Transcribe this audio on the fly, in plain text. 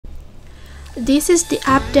This is the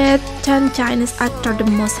update 10 Chinese actor the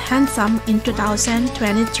most handsome in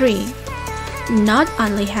 2023. Not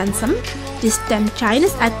only handsome, this 10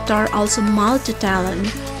 Chinese actor also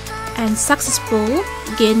multi-talent and successful,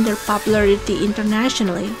 gain their popularity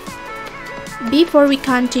internationally. Before we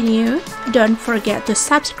continue, don't forget to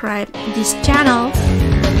subscribe this channel.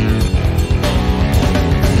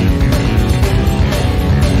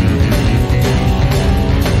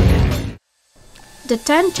 The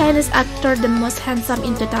 10 Chinese actor the most handsome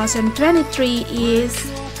in 2023 is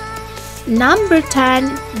number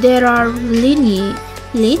 10, there are Lin Yi.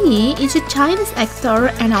 Lin Yi is a Chinese actor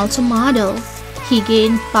and also model. He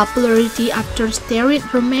gained popularity after starring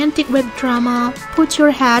romantic web drama Put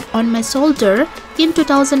Your Head on My Shoulder in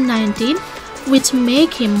 2019, which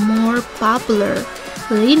made him more popular.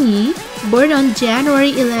 Lin Yi, born on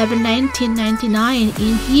January 11, 1999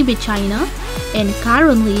 in Hebei, China, and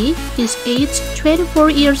currently is aged 24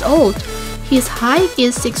 years old. His height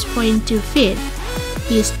is 6.2 feet.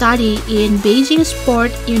 He studied in Beijing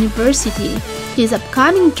Sport University. His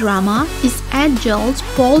upcoming drama is Angels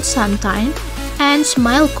Fall Sometime and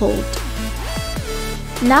Smile Cold.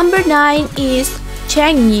 Number 9 is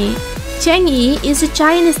Chen Yi. Chen Yi is a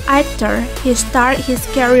Chinese actor. He started his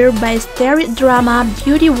career by starring drama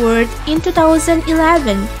Beauty World in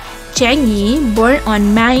 2011. Chen Yi, born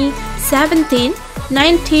on May 17,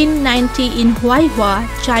 1990 in Huaihua,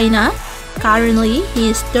 China. Currently, he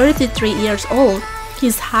is 33 years old.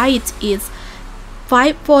 His height is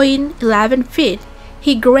 5.11 feet.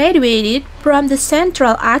 He graduated from the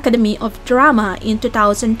Central Academy of Drama in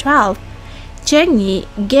 2012. Chen Yi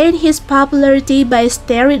gained his popularity by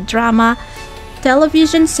starring drama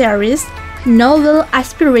television series Novel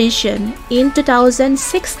Aspiration in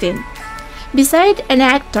 2016. Besides an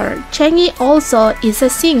actor, Chen Yi also is a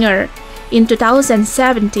singer. In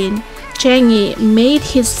 2017, Chen Yi made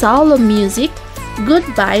his solo music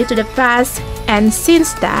Goodbye to the Past, and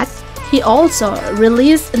since that, he also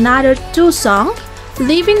released another 2 songs,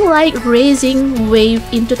 Living Like Raising Wave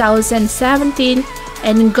in 2017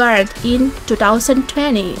 and Guard in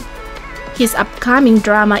 2020. His upcoming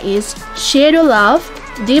drama is Shadow Love,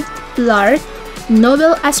 Deep Blood,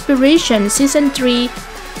 Novel Aspiration Season 3,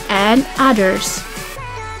 and others.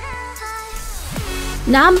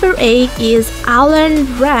 Number 8 is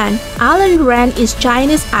Alan Ran. Alan Ran is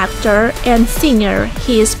Chinese actor and singer.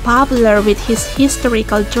 He is popular with his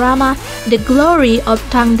historical drama The Glory of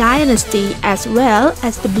Tang Dynasty as well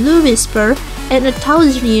as The Blue Whisper and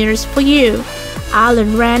 1,000 Years for You.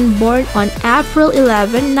 Alan Ran, born on April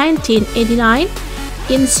 11, 1989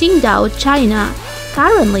 in Qingdao, China.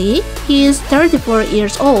 Currently, he is 34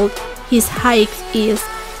 years old. His height is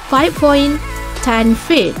 5.10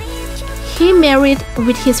 feet. He married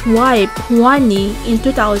with his wife Huan Yi in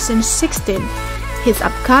 2016. His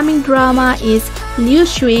upcoming drama is Liu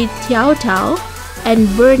Shui Tiao Tao and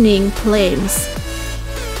Burning Flames.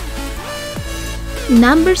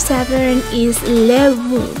 Number 7 is Le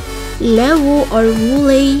Wu. Le Wu or Wu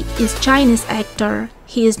Lei is Chinese actor.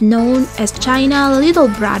 He is known as China Little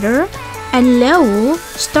Brother, and Le Wu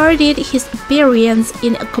started his appearance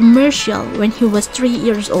in a commercial when he was 3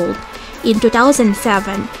 years old. In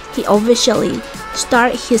 2007, he officially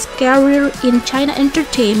started his career in China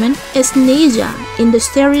entertainment as Neja in the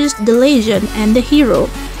series The Legend and the Hero.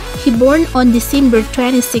 He born on December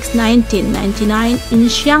 26, 1999 in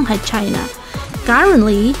Shanghai, China.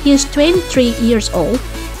 Currently, he is 23 years old.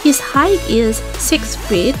 His height is 6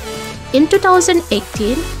 feet. In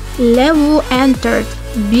 2018, Le Wu entered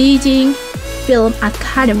Beijing Film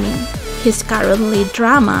Academy. His currently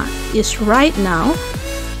drama is Right Now,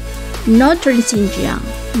 Northern Xinjiang,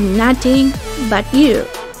 Nothing But You.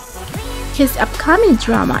 His upcoming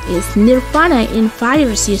drama is Nirvana in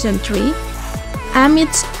Fire Season 3,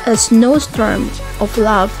 Amidst a Snowstorm of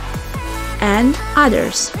Love, and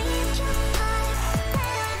others.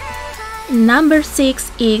 Number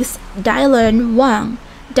 6 is Dylan Wang.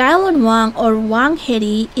 Dylan Wang or Wang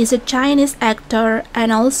Hedi is a Chinese actor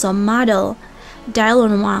and also model.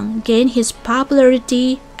 Dylan Wang gained his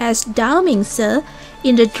popularity as Dao Mingse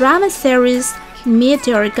in the drama series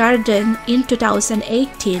Meteor Garden in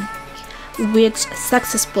 2018, which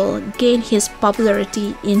successfully gained his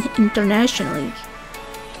popularity internationally.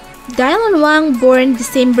 Dylan Wang, born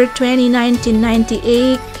December 20,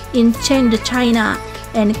 1998 in Chengdu, China,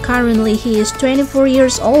 and currently he is 24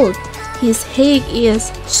 years old. His height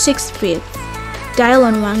is 6 feet.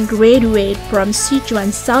 Dylan Wang graduated from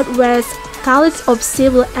Sichuan Southwest College of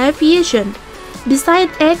Civil Aviation.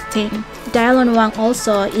 Besides acting, Dylan Wang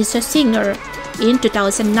also is a singer. In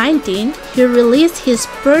 2019, he released his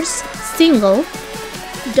first single,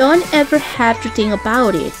 Don't Ever Have to Think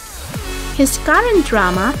About It. His current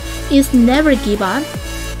drama is Never Give Up,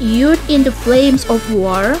 Youth in the Flames of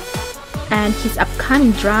War, and his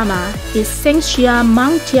upcoming drama is Shengxia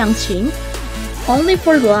Mang Tiangqing, Only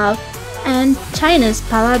for Love, and China's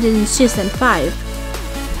Paladin Season 5.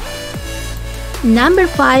 Number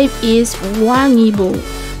 5 is Wang Yibo.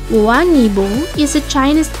 Wang Yibo is a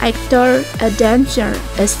Chinese actor, a dancer,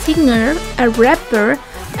 a singer, a rapper,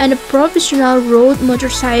 and a professional road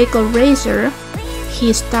motorcycle racer.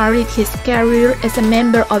 He started his career as a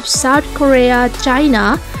member of South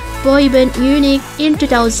Korea-China boyband unit in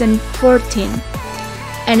 2014.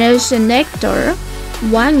 And as an actor,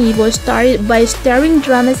 Wang Yibo started by starring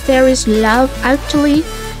drama series Love Actually,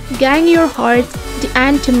 Gang Your Heart, The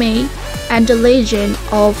Anime, and The Legend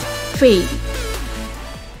of Fei.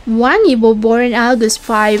 Wang Yibo born August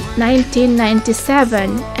 5,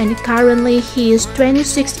 1997, and currently he is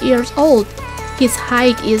 26 years old. His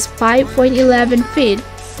height is 5.11 feet.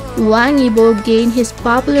 Wang Yibo gained his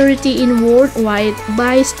popularity in worldwide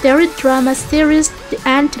by starring drama series The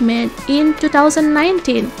Anime in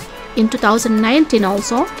 2019. In 2019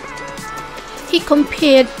 also, he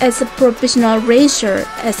competed as a professional racer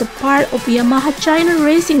as a part of Yamaha China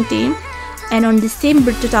racing team, and on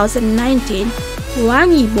December 2019,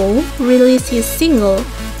 Wang Yibo released his single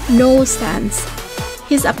No Sense.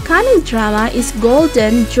 His upcoming drama is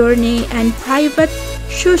Golden Journey and Private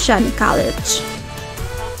Shushan College.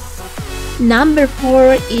 Number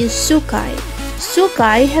 4 is Sukai.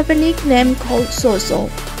 Sukai have a nickname called Soso.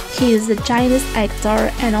 He is a Chinese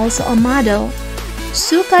actor and also a model.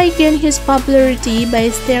 Sukai gained his popularity by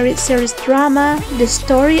starring series drama The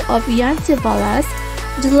Story of Yancy Wallace,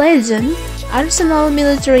 The Legend, Arsenal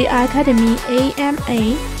Military Academy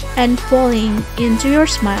AMA, and Falling Into Your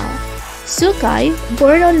Smile. Sukai,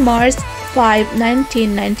 born on March 5,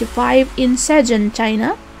 1995 in Zhan,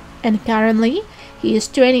 China, and currently he is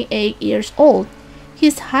 28 years old.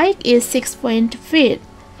 His height is 6.2 feet.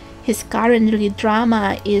 His current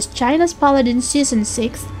drama is China's Paladin Season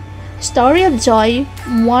 6, Story of Joy,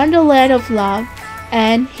 Wonderland of Love,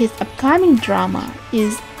 and his upcoming drama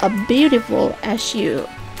is A Beautiful as You.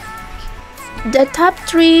 The top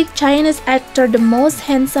 3 Chinese actor the most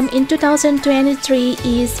handsome in 2023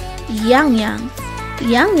 is Yang Yang.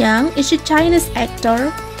 Yang Yang is a Chinese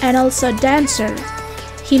actor and also dancer.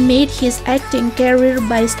 He made his acting career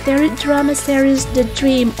by starring drama series The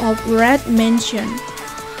Dream of Red Mansion.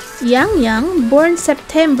 Yang Yang, born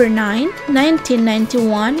September 9,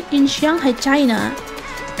 1991 in Shanghai, China.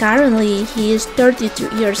 Currently, he is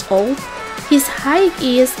 32 years old. His height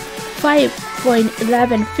is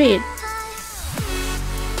 5.11 feet.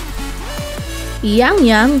 Yang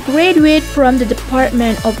Yang graduated from the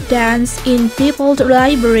Department of Dance in People's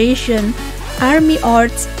Liberation Army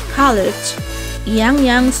Arts College. Yang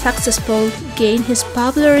Yang successfully gained his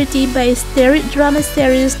popularity by starring drama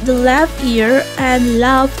series The Love Year and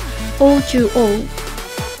Love O2O.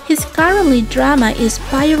 His current drama is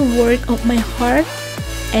Firework of My Heart,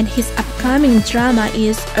 and his upcoming drama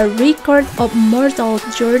is A Record of Mortal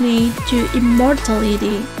Journey to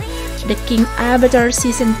Immortality, The King Avatar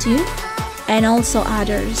Season 2, and also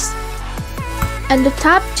others. And the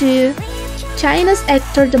top 2 China's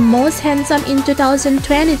actor the most handsome in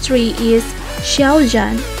 2023 is Xiao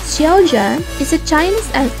Zhan. Xiao Zhan is a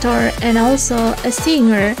Chinese actor and also a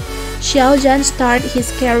singer. Xiao Zhan started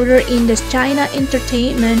his career in the China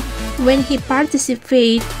entertainment when he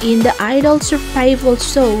participated in the idol survival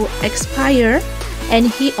show Expire, and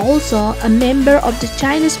he also a member of the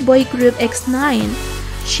Chinese boy group X9.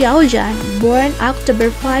 Xiao Zhan, born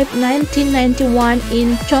October 5, 1991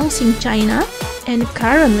 in Chongqing, China, and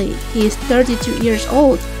currently he is 32 years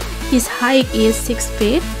old. His height is 6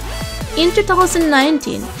 feet. In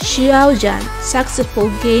 2019, Xiao Zhan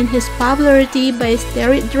successfully gained his popularity by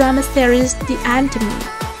starring drama series The Anime.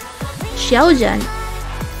 Xiao Zhan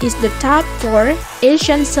is the top 4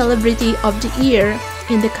 Asian Celebrity of the Year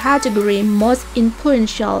in the category Most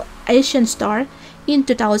Influential Asian Star in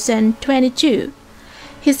 2022.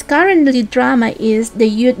 His current drama is The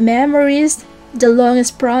Youth Memories, The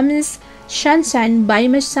Longest Promise, Sunshine by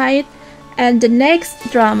My Side, and the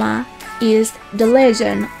next drama is The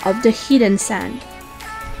Legend of the Hidden Sun.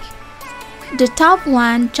 The top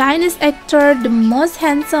 1 Chinese actor the most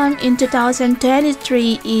handsome in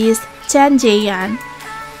 2023 is Chen Zheyuan.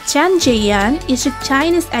 Chen Zheyuan is a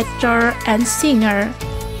Chinese actor and singer.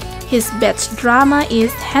 His best drama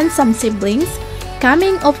is Handsome Siblings,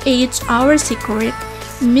 Coming of Age Our Secret,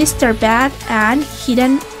 Mr. Bad, and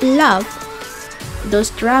Hidden Love.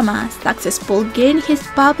 Those dramas successfully gained his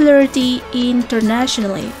popularity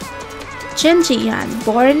internationally. Chen Zheyuan,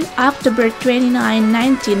 born October 29,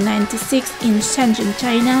 1996 in Shenzhen,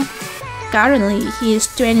 China, Currently, he is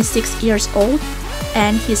 26 years old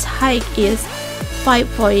and his height is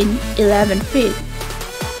 5.11 feet.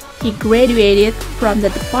 He graduated from the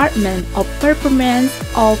Department of Performance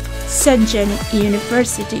of Zhan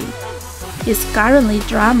University. His currently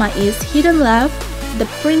drama is Hidden Love, The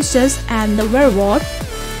Princess and the Werewolf,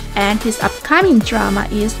 and his upcoming drama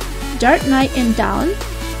is Dark Night and Dawn,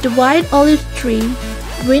 The White Olive Tree,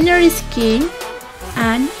 Winter is King,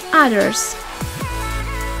 and others.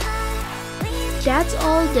 That's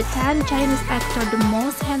all the 10 Chinese actors the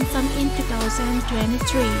most handsome in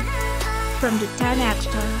 2023. From the 10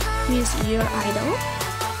 actors, who is your idol?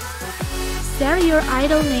 Share your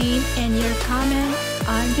idol name and your comment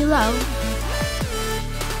on below.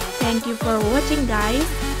 Thank you for watching guys.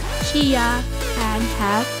 See ya and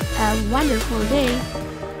have a wonderful day.